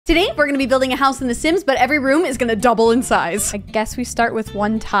Today, we're gonna be building a house in The Sims, but every room is gonna double in size. I guess we start with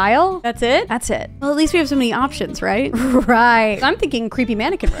one tile. That's it? That's it. Well, at least we have so many options, right? Right. I'm thinking creepy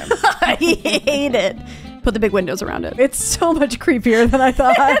mannequin room. I hate it. Put the big windows around it. It's so much creepier than I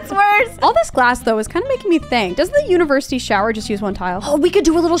thought. It's worse. All this glass, though, is kind of making me think. Doesn't the university shower just use one tile? Oh, we could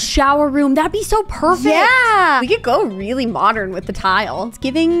do a little shower room. That'd be so perfect. Yeah. We could go really modern with the tile. It's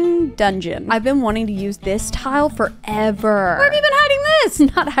giving dungeon. I've been wanting to use this tile forever. Where have you been hiding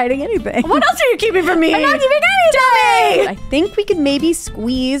this? Not hiding anything. What else are you keeping from me? I'm not keeping anything. Tell I think we could maybe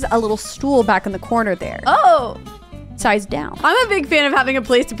squeeze a little stool back in the corner there. Oh. Size down. I'm a big fan of having a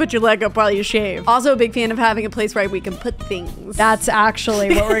place to put your leg up while you shave. Also a big fan of having a place where we can put things. That's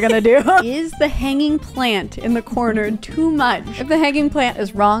actually what we're gonna do. Is the hanging plant in the corner too much? If the hanging plant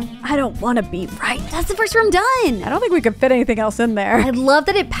is wrong, I don't want to be right. That's the first room done. I don't think we could fit anything else in there. I love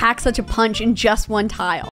that it packs such a punch in just one tile.